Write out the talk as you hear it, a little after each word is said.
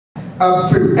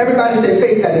of fruit. Everybody say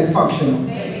faith that is functional.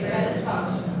 Faith that is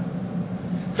functional.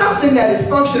 Something that is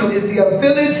functional is the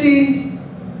ability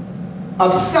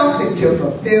of something to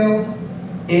fulfill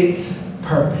its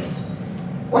purpose.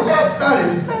 When I started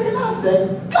studying, I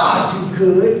said, God, you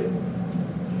good.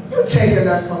 You're taking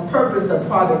us from purpose to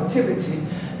productivity.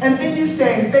 And then you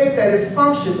say faith that is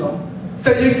functional.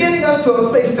 So you're getting us to a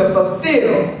place to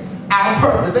fulfill our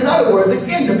purpose. In other words,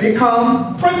 again, to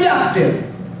become productive.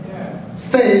 Yes.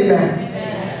 Say amen.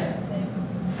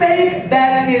 Amen. Faith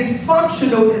that is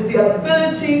functional is the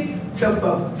ability to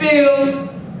fulfill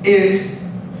its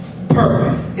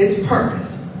purpose. Its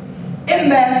purpose. In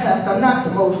math, Pastor, I'm not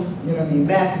the most,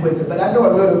 math wizard, but I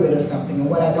know a little bit of something. And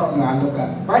what I don't know, I look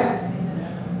up. Right?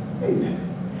 Amen.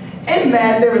 In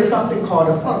math, there is something called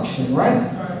a function,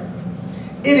 right?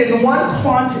 It is one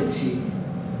quantity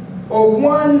or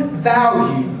one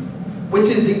value, which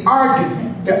is the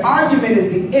argument. The argument is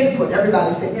the input.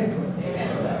 Everybody say input.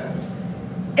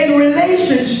 In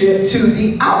relationship to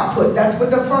the output, that's what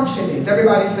the function is.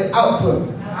 Everybody say output.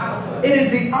 It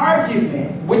is the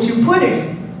argument which you put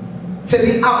in to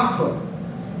the output.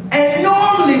 And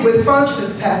normally with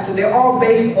functions, Pastor, they're all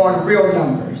based on real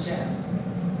numbers.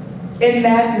 In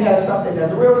math, you have something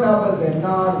that's real numbers and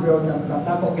non-real numbers. I'm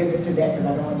not going to get into that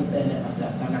because I don't understand that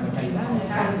myself, so I'm not going to tell you that.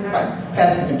 Right?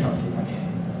 Pastor can talk to you about that.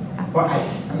 Or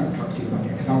Ice, I'm not going to talk to you about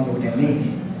that because I don't know what that means.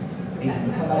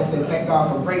 Amen. Somebody said, thank God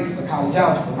for grace for college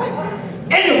algebra, right?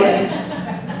 Anyway,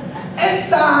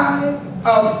 inside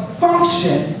of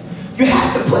function, you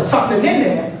have to put something in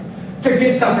there to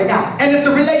get something out. And it's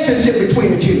the relationship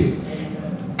between the two.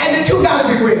 And the two got to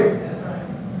be real.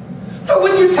 So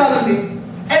what you telling me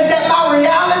is that my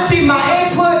reality, my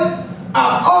input,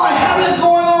 all hell is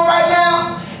going on right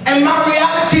now, and my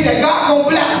reality that God gonna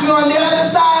bless me on the other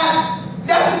side,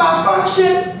 that's my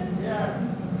function? Yeah.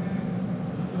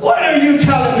 What are you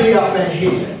telling me up in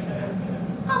here?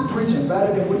 I'm preaching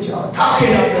better than what y'all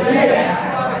talking up in here.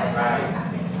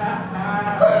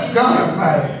 Good God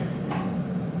Almighty.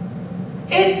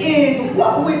 It is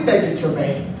what we think it should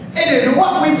be. It is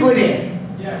what we put in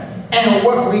and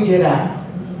what we get out.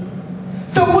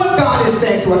 So what God is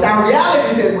saying to us, our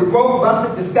reality says we're broke,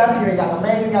 busted, disgusting, you ain't got no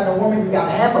man, you ain't got no woman, you got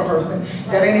half a person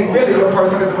that ain't really your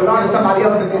person because it belongs to somebody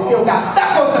else because they still got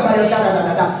stuck on somebody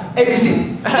else, ABC.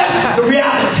 That's the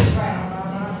reality.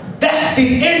 That's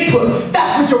the input.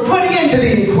 That's what you're putting into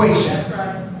the equation.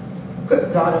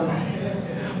 Good God Almighty.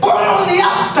 But on the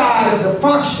outside of the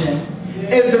function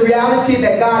is the reality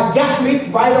that God got me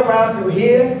right around through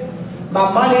here.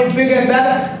 My money is bigger and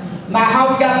better. My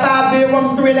house got 5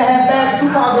 bedrooms, 3.5 baths,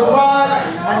 2-car garage,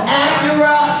 an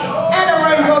Acura, and a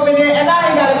Range Rover there, and I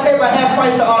ain't got to pay by half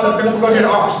price to all of them. Let me go to the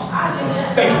auction.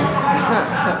 Thank you.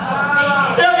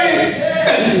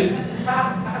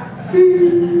 Thank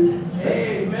you.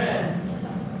 Amen.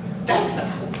 That's the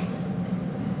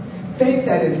faith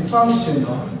that is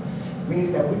functional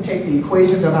means that we take the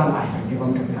equations of our life and give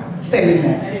them to God. Say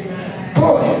amen. Amen.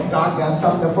 Boy, has God got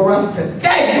something for us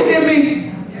today. You hear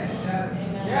me?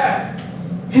 Yes.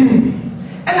 In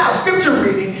our scripture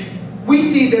reading, we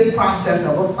see this process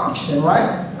of a function,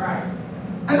 right? Right.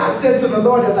 And I said to the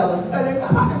Lord as I was studying,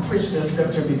 I'm not going to preach this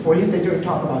scripture before. He said, you're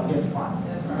talk about this part.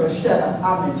 Right. So shut up.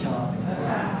 I'm in charge. That's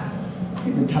right.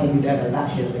 You've been telling me that a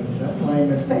lot here lately. So I ain't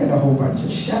been saying a whole bunch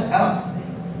of shut up.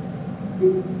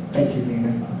 Thank you,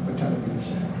 Nina, for telling me to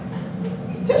shut up.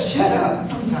 Just shut up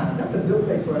sometimes. That's a good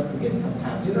place for us to get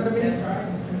sometimes. You know what I mean? That's right.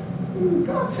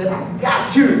 God said, I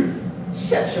got you.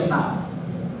 Shut your mouth.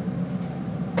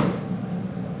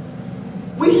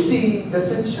 We see the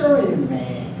centurion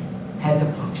man has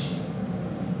a function.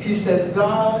 He says,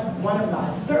 God, one of my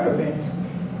servants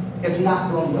is not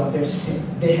doing well. They're sick.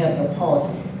 They have the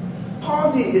palsy.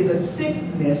 Palsy is a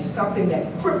sickness, something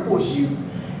that cripples you,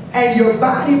 and your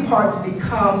body parts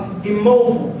become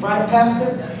immobile, right,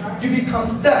 Pastor? Right. You become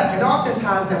stuck. And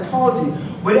oftentimes in palsy,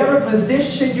 whatever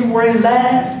position you were in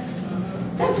last,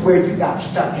 that's where you got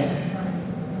stuck in.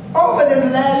 Over this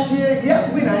last year,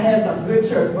 yes, we done had some good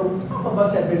church, but some of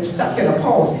us have been stuck in a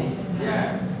palsy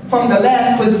from the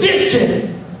last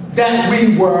position that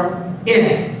we were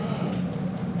in.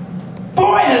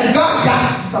 Boy, has God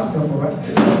got something for us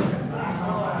today.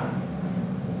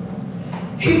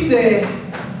 He said,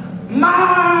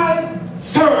 my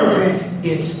servant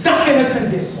is stuck in a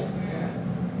condition,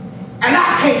 and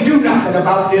I can't do nothing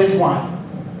about this one.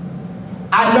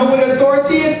 I know what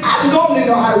authority is. I normally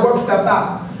know how to work stuff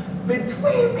out.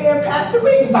 Between me and Pastor,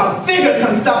 we can about figure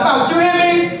some stuff out, you hear me?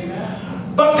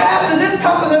 But Pastor, this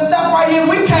couple of stuff right here,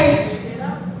 we can't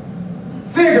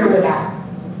figure it out.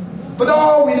 But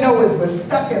all we know is we're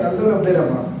stuck in a little bit of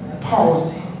a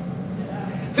palsy.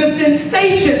 The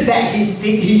sensations that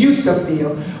he used to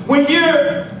feel. When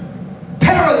you're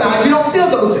paralyzed, you don't feel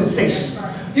those sensations.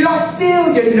 You don't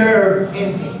feel your nerve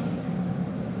endings.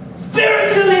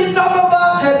 Spiritually, some of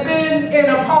us have been in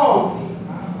a palsy.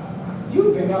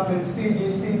 You've been up in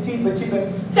CGCT, but you've been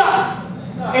stuck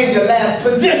in your last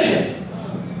position.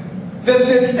 The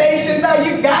sensation, now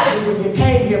you got it when you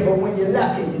came here, but when you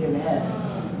left here, you didn't have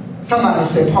it. Somebody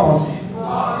say palsy.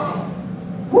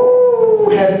 Woo!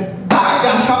 Has God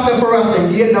got something for us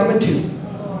in year number 2?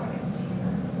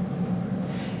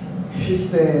 He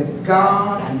says,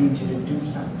 God, I need you to do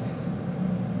something.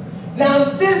 Now,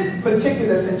 this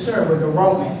particular centurion was a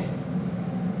Roman.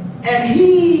 And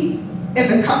he, in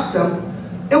the custom,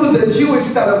 it was a Jewish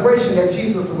celebration that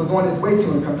Jesus was on his way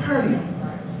to in Capernaum.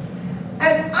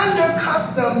 And under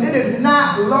customs, it is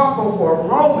not lawful for a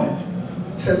Roman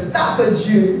to stop a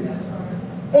Jew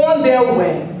on their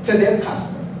way to their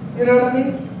customs. You know what I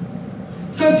mean?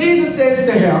 So Jesus says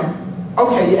to him,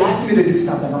 okay, you asked me to do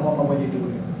something, I'm on my way to do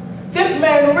it. This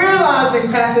man realizing,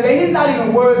 Pastor, that he's not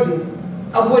even worthy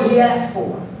of what he asked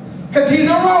for. Because he's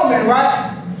a Roman, right?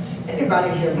 Anybody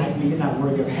here like me, you're not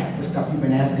worthy of half the stuff you've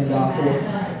been asking God for?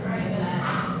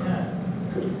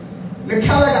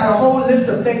 Nikela got a whole list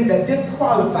of things that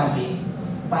disqualify me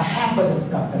for half of the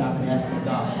stuff that I've been asking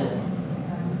God for.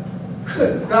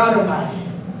 Good God Almighty.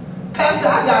 Pastor,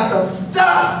 I got some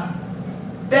stuff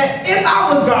that if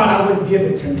I was God, I wouldn't give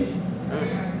it to me.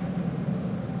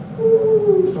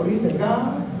 Ooh, so he said,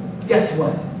 God, guess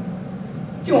what?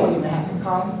 You don't even have to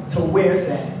come to where it's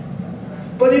at.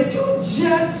 But if you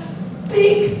just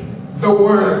speak the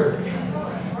word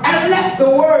and let the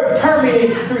word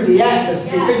permeate through the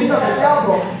atmosphere, because you know the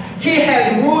devil, he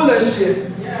has rulership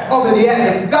over the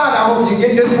atmosphere. God, I hope you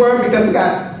get this word, because we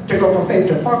got to go from faith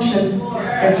to function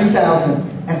in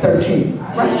 2013,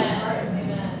 right?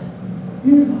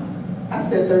 I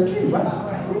said 13, right?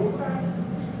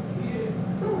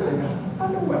 I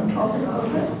know what I'm talking about.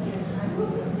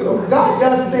 God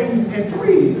does things in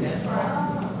threes. I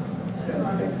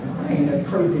ain't as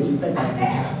crazy as you think I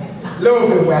am. A little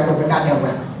bit wacko, but not that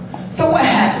wacko. So what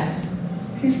happens?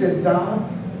 He says, God,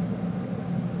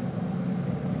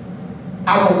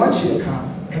 I don't want you to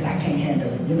come because I can't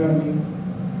handle it. You know what I mean?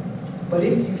 But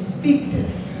if you speak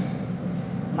this,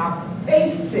 my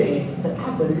faith says that I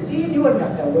believe you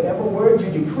enough that whatever word you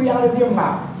decree out of your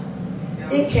mouth,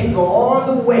 it can go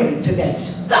all the way to that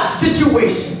stuck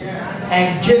situation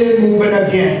and get it moving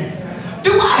again.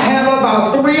 Do I have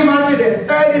about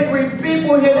 333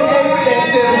 people here today that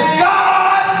says,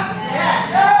 God,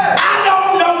 I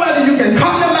don't know whether you can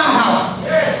come to my house,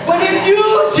 but if you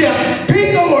just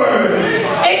speak a word,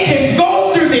 it can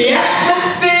go through the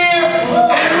atmosphere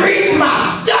and reach my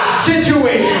stuck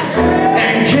situation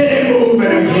and get it moving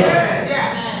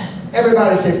again.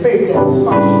 Everybody say faith that is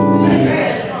functional.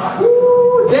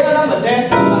 Woo, Darren, I'm going to dance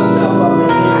by myself up here.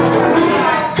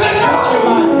 Good God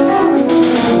Almighty.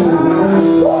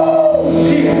 Woo,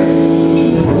 Jesus.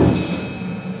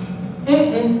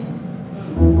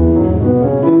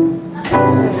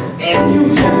 If you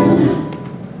just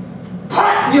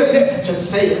part your lips to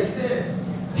say it,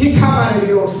 he come out of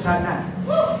the old Sinai.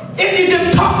 If you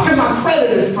just talk to my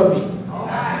creditors for me,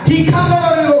 he come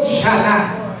out of the old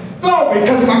Sinai. Glory,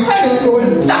 because my credit score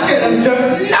is stuck in a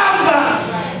certain number.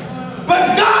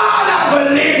 But God, I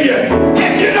believe you.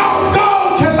 If you don't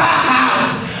go to my house,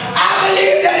 I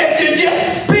believe that if you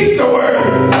just speak the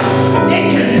word, it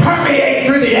can permeate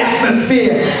through the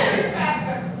atmosphere.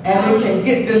 And it can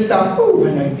get this stuff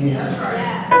moving again.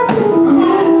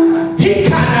 He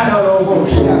kind of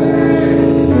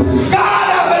God,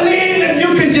 I believe that you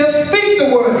can just speak the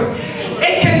word.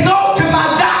 It can go to my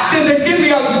doctors and give me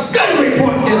a good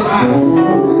report this time.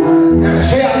 And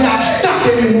say I'm not stuck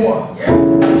anymore.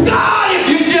 God, if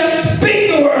you just speak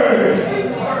the word.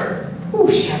 Ooh,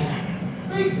 shut up.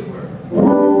 Speak the word.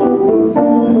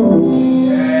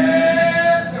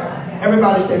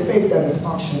 Everybody say faith that is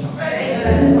functional.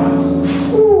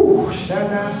 Ooh,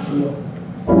 shut up, seal.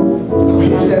 So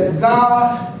he says,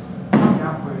 God, I'm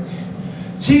not worthy.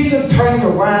 Jesus turns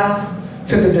around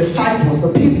to the disciples,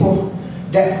 the people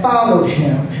that followed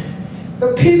him,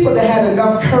 the people that had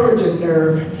enough courage and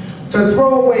nerve to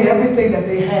throw away everything that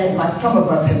they had, like some of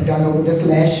us have done over this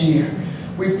last year.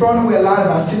 We've thrown away a lot of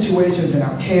our situations and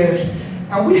our cares,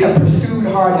 and we have pursued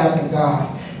hard after God.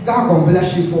 God gonna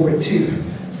bless you for it too.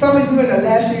 Some of you in the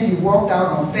last year, you walked out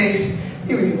on faith.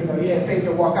 You didn't even know you had faith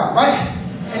to walk out, right?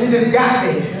 And you just got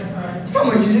there. Some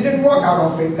of you didn't walk out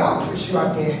on faith. God pushed you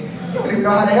out there. You don't even know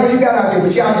how the hell you got out there,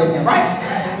 but you out there now, right?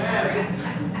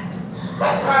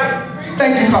 Right.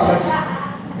 Thank you, Carlos.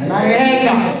 And I ain't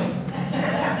nothing.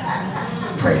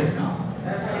 Praise God.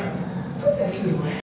 to the way.